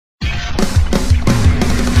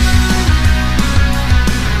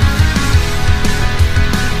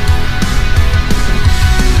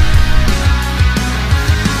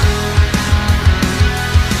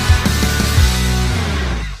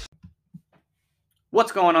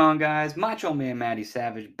What's going on, guys? Macho Man Matty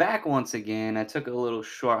Savage back once again. I took a little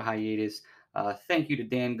short hiatus. Thank you to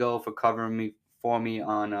Dan Go for covering me for me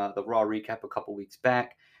on the Raw recap a couple weeks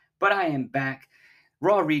back. But I am back.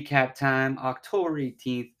 Raw recap time, October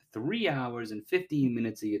 18th, 3 hours and 15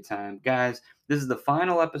 minutes of your time. Guys, this is the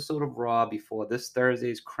final episode of Raw before this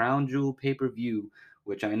Thursday's Crown Jewel pay per view,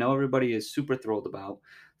 which I know everybody is super thrilled about.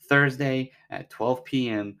 Thursday at 12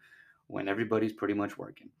 p.m. when everybody's pretty much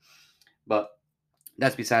working. But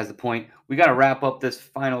that's besides the point. We got to wrap up this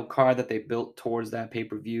final card that they built towards that pay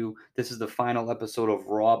per view. This is the final episode of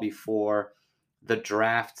Raw before the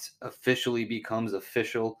draft officially becomes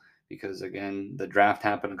official. Because again, the draft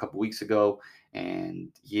happened a couple weeks ago, and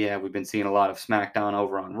yeah, we've been seeing a lot of SmackDown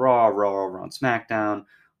over on Raw, Raw over on SmackDown.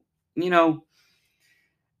 You know,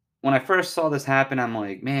 when I first saw this happen, I'm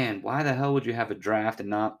like, man, why the hell would you have a draft and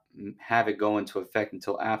not have it go into effect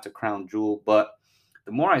until after Crown Jewel? But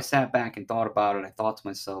the more I sat back and thought about it, I thought to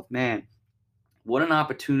myself, man, what an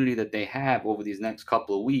opportunity that they have over these next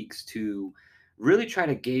couple of weeks to really try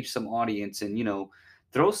to gauge some audience and,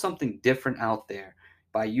 throw something different out there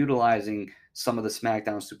by utilizing some of the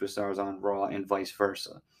SmackDown superstars on Raw and vice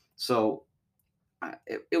versa. So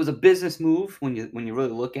it was a business move when you really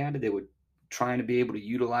look at it. They were trying to be able to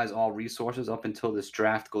utilize all resources up until this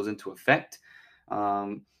draft goes into effect.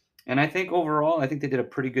 Um, and I think overall, I think they did a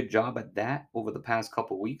pretty good job at that over the past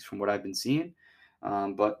couple weeks from what I've been seeing.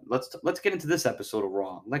 But let's get into this episode of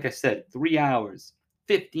Raw. Like I said, 3 hours,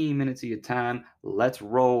 15 minutes of your time. Let's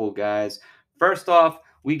roll, guys. First off,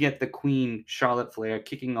 we get the Queen Charlotte Flair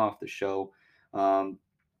kicking off the show. Um,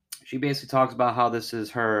 she basically talks about how this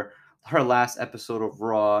is her last episode of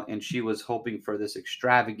Raw, and she was hoping for this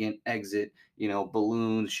extravagant exit,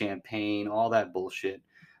 balloons, champagne, all that bullshit.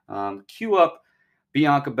 Cue up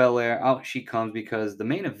Bianca Belair. Out she comes because the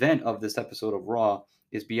main event of this episode of Raw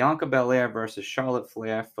is Bianca Belair versus Charlotte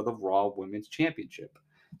Flair for the Raw Women's Championship.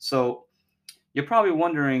 So you're probably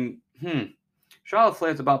wondering, Charlotte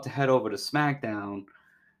Flair's about to head over to SmackDown.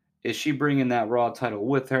 Is she bringing that Raw title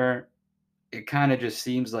with her? It kind of just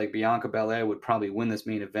seems like Bianca Belair would probably win this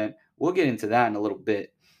main event. We'll get into that in a little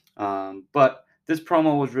bit. But this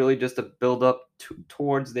promo was really just a build up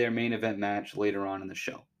towards their main event match later on in the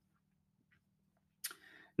show.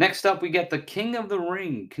 Next up, we get the King of the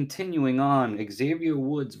Ring continuing on Xavier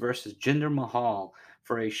Woods versus Jinder Mahal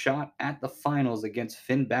for a shot at the finals against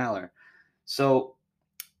Finn Balor. So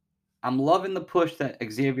I'm loving the push that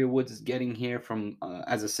Xavier Woods is getting here from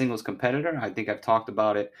as a singles competitor. I think I've talked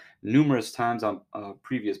about it numerous times on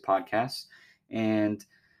previous podcasts, and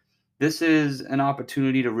this is an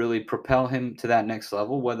opportunity to really propel him to that next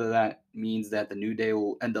level. Whether that means that the New Day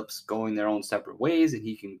will end up going their own separate ways, and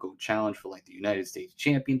he can go challenge for like the United States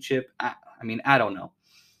Championship. I mean, I don't know,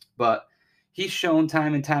 but he's shown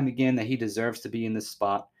time and time again that he deserves to be in this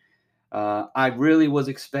spot. I really was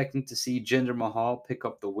expecting to see Jinder Mahal pick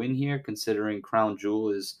up the win here, considering Crown Jewel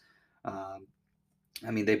is. Um, I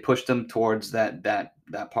mean, they pushed him towards that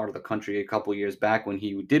part of the country a couple years back when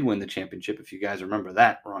he did win the championship. If you guys remember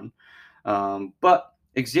that run, but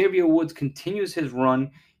Xavier Woods continues his run.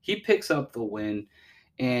 He picks up the win,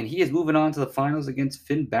 and he is moving on to the finals against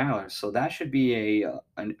Finn Balor. So that should be a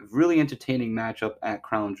really entertaining matchup at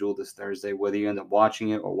Crown Jewel this Thursday, whether you end up watching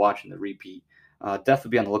it or watching the repeat. Definitely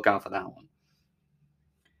be on the lookout for that one.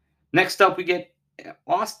 Next up, we get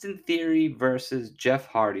Austin Theory versus Jeff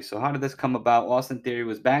Hardy. So, how did this come about? Austin Theory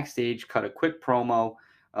was backstage, cut a quick promo.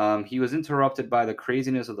 He was interrupted by the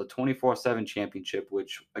craziness of the 24/7 championship,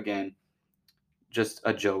 which, again, just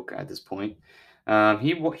a joke at this point.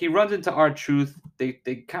 He runs into R-Truth. They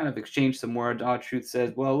kind of exchange some words. R-Truth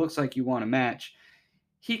says, "Well, it looks like you want a match."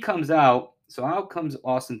 He comes out. So, out comes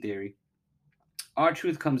Austin Theory.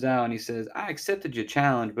 R-Truth comes out and he says, "I accepted your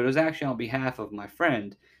challenge, but it was actually on behalf of my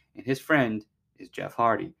friend, and his friend is Jeff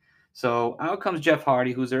Hardy." So out comes Jeff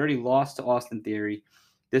Hardy, who's already lost to Austin Theory.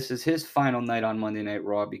 This is his final night on Monday Night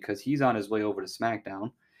Raw because he's on his way over to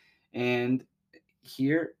SmackDown. And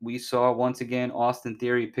here we saw once again Austin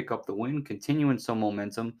Theory pick up the win, continuing some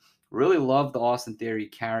momentum. Really love the Austin Theory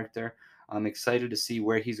character. I'm excited to see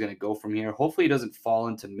where he's going to go from here. Hopefully, he doesn't fall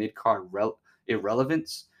into mid card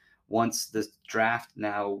irrelevance once this draft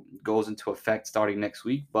now goes into effect starting next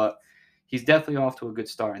week. But he's definitely off to a good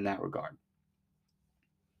start in that regard.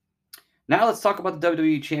 Now let's talk about the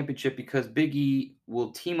WWE Championship because Big E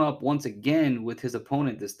will team up once again with his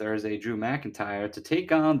opponent this Thursday, Drew McIntyre, to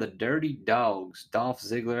take on the Dirty Dogs, Dolph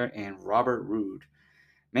Ziggler and Robert Roode.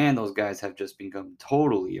 Man, those guys have just become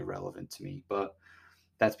totally irrelevant to me, but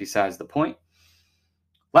that's besides the point.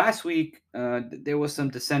 Last week, there was some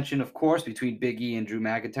dissension, of course, between Big E and Drew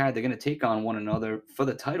McIntyre. They're going to take on one another for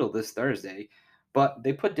the title this Thursday. But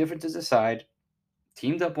they put differences aside,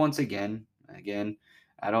 teamed up once again. Again,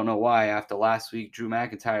 I don't know why. After last week, Drew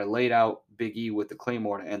McIntyre laid out Big E with the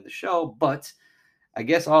Claymore to end the show, but I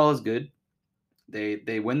guess all is good.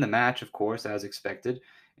 They win the match, of course, as expected,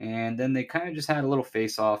 and then they kind of just had a little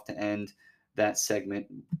face off to end that segment,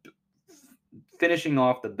 finishing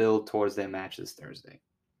off the build towards their match this Thursday.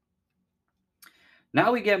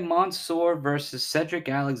 Now we get Mansoor versus Cedric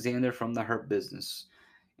Alexander from the Hurt Business.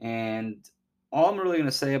 And all I'm really going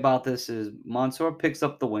to say about this is Mansoor picks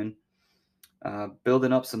up the win,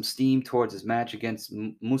 building up some steam towards his match against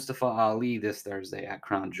Mustafa Ali this Thursday at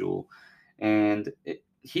Crown Jewel. And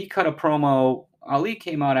he cut a promo. Ali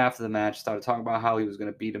came out after the match, started talking about how he was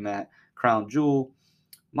going to beat him at Crown Jewel.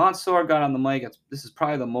 Mansoor got on the mic. This is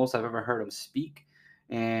probably the most I've ever heard him speak.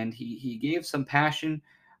 And he gave some passion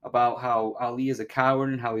about how Ali is a coward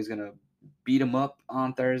and how he's going to beat him up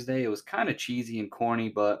on Thursday. It was kind of cheesy and corny,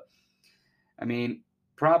 but I mean,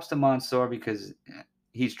 props to Mansoor because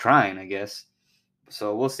he's trying, I guess.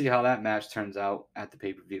 So we'll see how that match turns out at the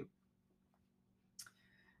pay per view.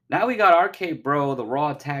 Now we got RK Bro, the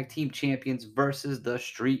Raw Tag Team Champions, versus the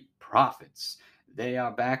Street Profits. They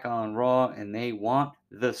are back on Raw and they want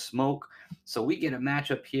the smoke. So we get a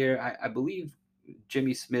matchup here. I believe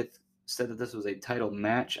Jimmy Smith said that this was a title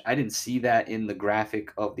match. I didn't see that in the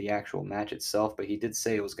graphic of the actual match itself, but he did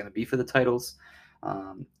say it was going to be for the titles.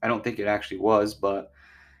 I don't think it actually was, but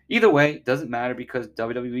either way, it doesn't matter because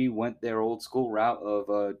WWE went their old school route of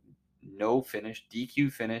a no finish,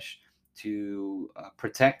 DQ finish to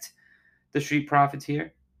protect the Street Profits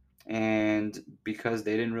here, and because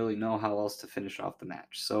they didn't really know how else to finish off the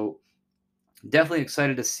match. So definitely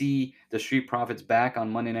excited to see the Street Profits back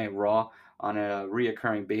on Monday Night Raw on a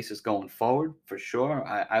reoccurring basis going forward, for sure.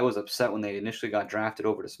 I was upset when they initially got drafted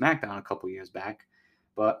over to SmackDown a couple years back,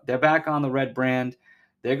 but they're back on the red brand.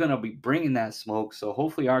 They're going to be bringing that smoke, so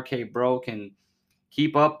hopefully RK Bro can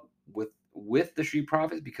keep up with the Street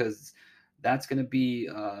Profits because that's going to be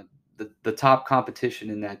the top competition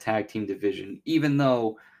in that tag team division, even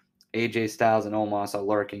though AJ Styles and Omos are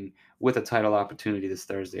lurking with a title opportunity this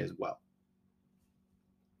Thursday as well.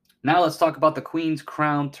 Now let's talk about the Queen's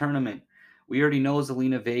Crown tournament. We already know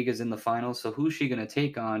Zelina Vega's in the finals, so who's she going to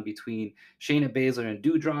take on between Shayna Baszler and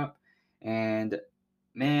Doudrop? And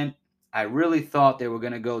man, I really thought they were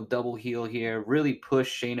going to go double heel here, really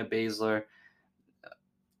push Shayna Baszler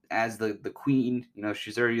as the queen. You know,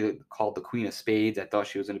 she's already called the Queen of Spades. I thought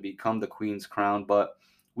she was going to become the Queen's Crown, but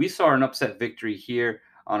we saw an upset victory here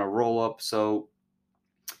on a roll up. So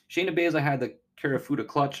Shayna Baszler had the Kirifuda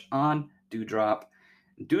clutch on Doudrop.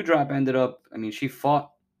 Doudrop ended up, I mean, she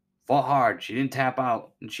fought hard. She didn't tap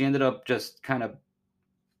out, and she ended up just kind of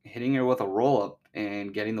hitting her with a roll up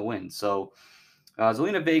and getting the win. So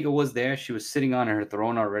Zelina Vega was there. She was sitting on her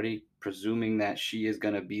throne already, presuming that she is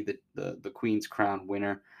going to be the Queen's Crown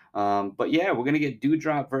winner. But yeah, we're going to get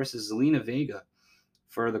Doudrop versus Zelina Vega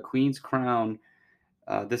for the Queen's Crown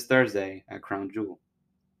this Thursday at Crown Jewel.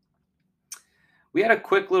 We had a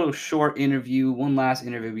quick little short interview, one last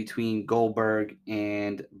interview between Goldberg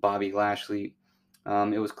and Bobby Lashley.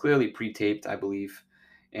 It was clearly pre-taped, I believe,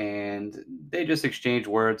 and they just exchanged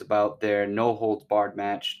words about their no-holds-barred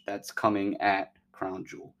match that's coming at Crown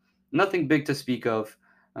Jewel. Nothing big to speak of.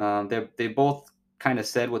 They both kind of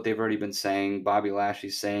said what they've already been saying. Bobby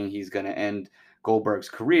Lashley's saying he's going to end Goldberg's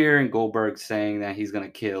career, and Goldberg's saying that he's going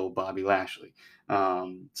to kill Bobby Lashley.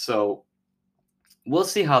 So we'll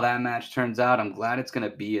see how that match turns out. I'm glad it's going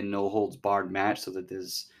to be a no holds barred match so that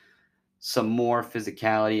there's some more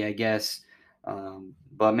physicality, I guess.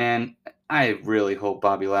 But man, I really hope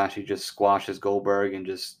Bobby Lashley just squashes Goldberg and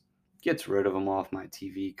just gets rid of him off my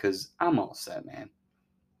TV because I'm all set, man.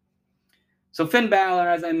 So Finn Balor,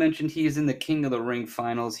 as I mentioned, he is in the King of the Ring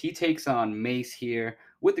finals. He takes on Mace here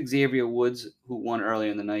with Xavier Woods, who won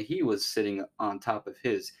earlier in the night. He was sitting on top of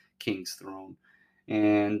his King's throne.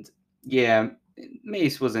 And yeah,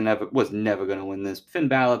 Mace was never going to win this. Finn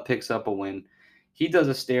Balor picks up a win. He does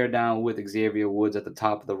a stare down with Xavier Woods at the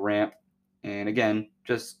top of the ramp. And again,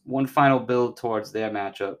 just one final build towards their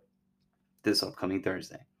matchup this upcoming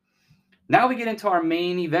Thursday. Now we get into our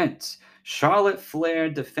main event. Charlotte Flair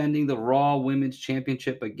defending the Raw Women's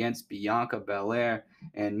Championship against Bianca Belair.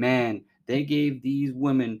 And man, they gave these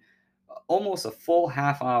women almost a full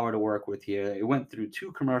half hour to work with here. It went through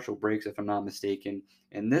 2 commercial breaks, if I'm not mistaken.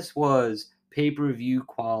 And this was pay-per-view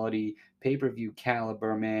quality, pay-per-view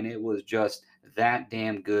caliber, man. It was just that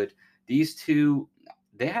damn good. These two,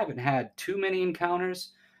 they haven't had too many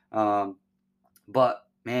encounters, but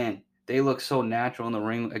man, they look so natural in the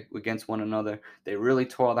ring against one another. They really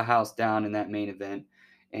tore the house down in that main event.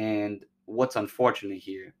 And what's unfortunate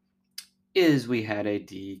here, is we had a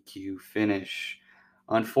DQ finish.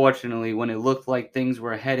 Unfortunately, when it looked like things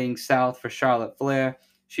were heading south for Charlotte Flair,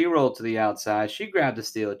 she rolled to the outside. She grabbed a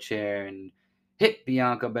steel chair and hit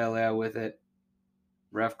Bianca Belair with it.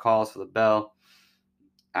 Ref calls for the bell.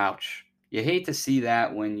 Ouch. You hate to see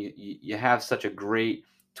that when you have such a great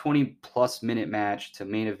 20 plus minute match to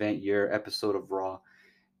main event your episode of Raw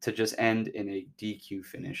to just end in a DQ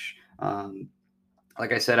finish.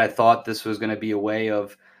 Like I said, I thought this was going to be a way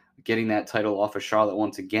of getting that title off of Charlotte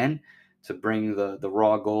once again to bring the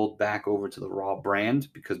Raw Gold back over to the Raw brand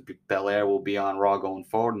because Belair will be on Raw going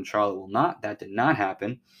forward and Charlotte will not. That did not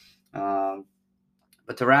happen. Um,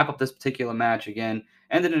 but to wrap up this particular match again,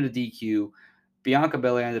 ended in a DQ. Bianca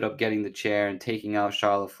Belair ended up getting the chair and taking out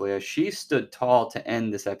Charlotte Flair. She stood tall to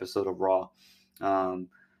end this episode of Raw. Um,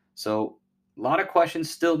 so a lot of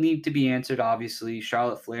questions still need to be answered. Obviously,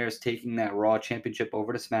 Charlotte Flair is taking that Raw Championship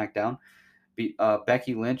over to SmackDown.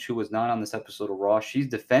 Becky Lynch, who was not on this episode of Raw, she's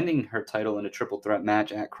defending her title in a triple threat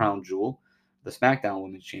match at Crown Jewel, the SmackDown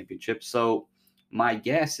Women's Championship. So my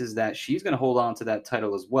guess is that she's going to hold on to that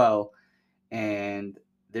title as well, and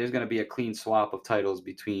there's going to be a clean swap of titles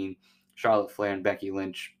between Charlotte Flair and Becky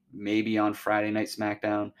Lynch, maybe on Friday Night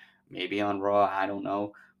SmackDown, maybe on Raw. I don't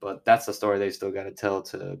know, but that's the story they still got to tell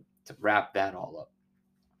to wrap that all up.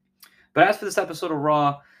 But as for this episode of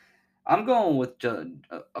Raw, I'm going with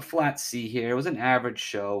a flat C here. It was an average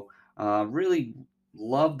show. Really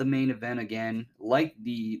loved the main event again. Like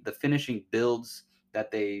the finishing builds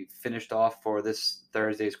that they finished off for this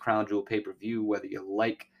Thursday's Crown Jewel pay per view. Whether you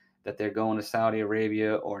like that they're going to Saudi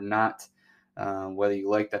Arabia or not, whether you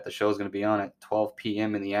like that the show is going to be on at 12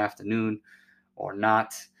 p.m. in the afternoon or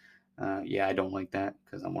not. Yeah, I don't like that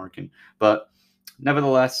because I'm working, but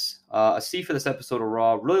nevertheless, a C for this episode of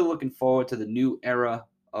Raw. Really looking forward to the new era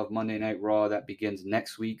of Monday Night Raw that begins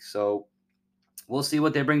next week. So we'll see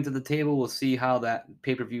what they bring to the table. We'll see how that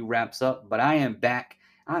pay-per-view wraps up. But I am back.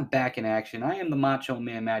 I'm back in action. I am the Macho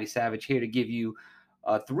Man, Matty Savage, here to give you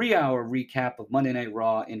a 3-hour recap of Monday Night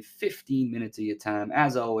Raw in 15 minutes of your time.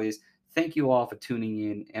 As always, thank you all for tuning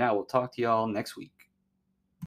in, and I will talk to you all next week.